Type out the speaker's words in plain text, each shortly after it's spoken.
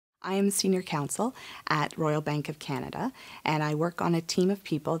I am senior counsel at Royal Bank of Canada, and I work on a team of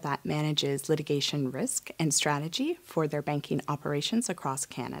people that manages litigation risk and strategy for their banking operations across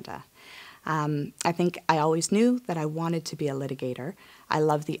Canada. I think I always knew that I wanted to be a litigator. I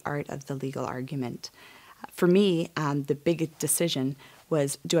love the art of the legal argument. For me, the big decision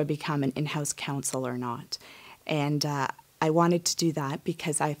was, do I become an in-house counsel or not? And I wanted to do that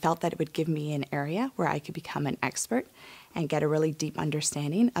because I felt that it would give me an area where I could become an expert and get a really deep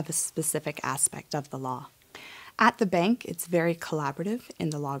understanding of a specific aspect of the law. At the bank, it's very collaborative in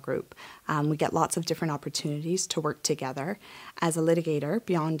the law group. We get lots of different opportunities to work together. As a litigator,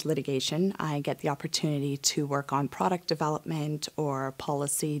 beyond litigation, I get the opportunity to work on product development or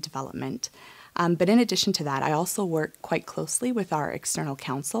policy development. But in addition to that, I also work quite closely with our external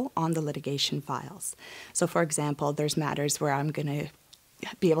counsel on the litigation files. So for example, there's matters where I'm going to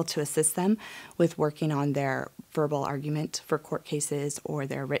be able to assist them with working on their verbal argument for court cases or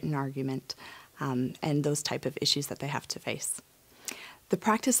their written argument and those type of issues that they have to face. The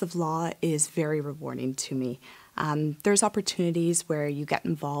practice of law is very rewarding to me. There's opportunities where you get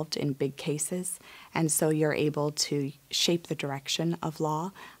involved in big cases, and so you're able to shape the direction of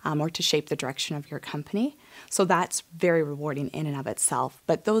law or to shape the direction of your company. So that's very rewarding in and of itself,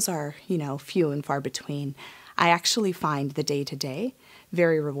 but those are, few and far between. I actually find the day-to-day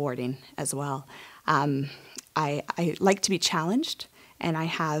very rewarding as well. I like to be challenged, and I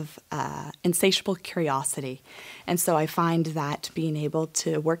have insatiable curiosity. And so I find that being able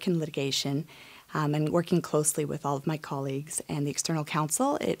to work in litigation and working closely with all of my colleagues and the external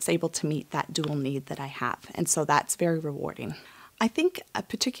counsel, it's able to meet that dual need that I have. And so that's very rewarding. I think a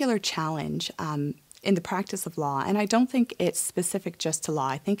particular challenge in the practice of law, and I don't think it's specific just to law,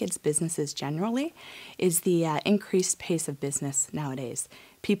 I think it's businesses generally, is the increased pace of business nowadays.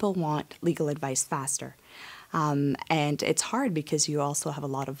 People want legal advice faster. And it's hard because you also have a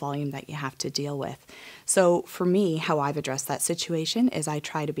lot of volume that you have to deal with. So for me, how I've addressed that situation is I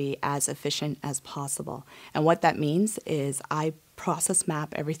try to be as efficient as possible. And what that means is I process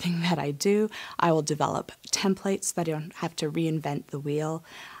map everything that I do. I will develop templates so that I don't have to reinvent the wheel.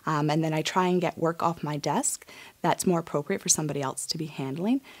 And then I try and get work off my desk that's more appropriate for somebody else to be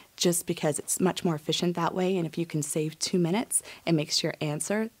handling, just because it's much more efficient that way. And if you can save 2 minutes, it makes your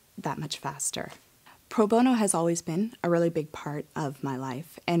answer that much faster. Pro bono has always been a really big part of my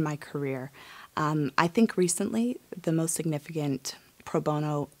life and my career. I think recently the most significant pro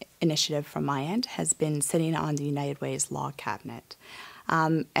bono initiative from my end has been sitting on the United Way's law cabinet.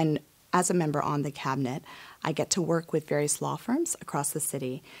 And as a member on the cabinet, I get to work with various law firms across the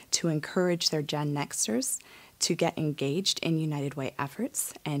city to encourage their Gen Nexters to get engaged in United Way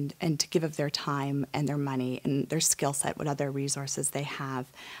efforts and to give of their time and their money and their skill set, what other resources they have,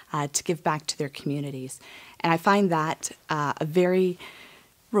 to give back to their communities. And I find that a very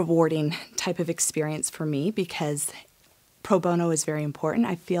rewarding type of experience for me because pro bono is very important.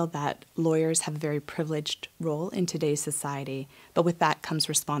 I feel that lawyers have a very privileged role in today's society, but with that comes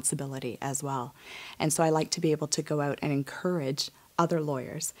responsibility as well. And so I like to be able to go out and encourage other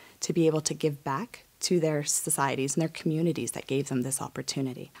lawyers to be able to give back to their societies and their communities that gave them this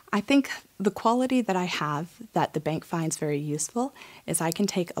opportunity. I think the quality that I have that the bank finds very useful is I can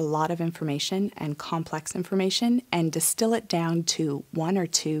take a lot of information and complex information and distill it down to 1 or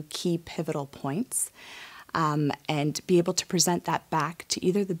 2 key pivotal points and be able to present that back to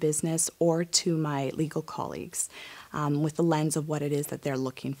either the business or to my legal colleagues with the lens of what it is that they're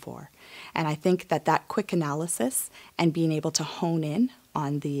looking for. And I think that that quick analysis and being able to hone in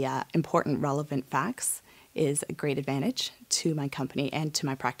on the important relevant facts is a great advantage to my company and to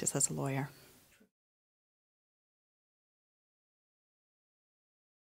my practice as a lawyer.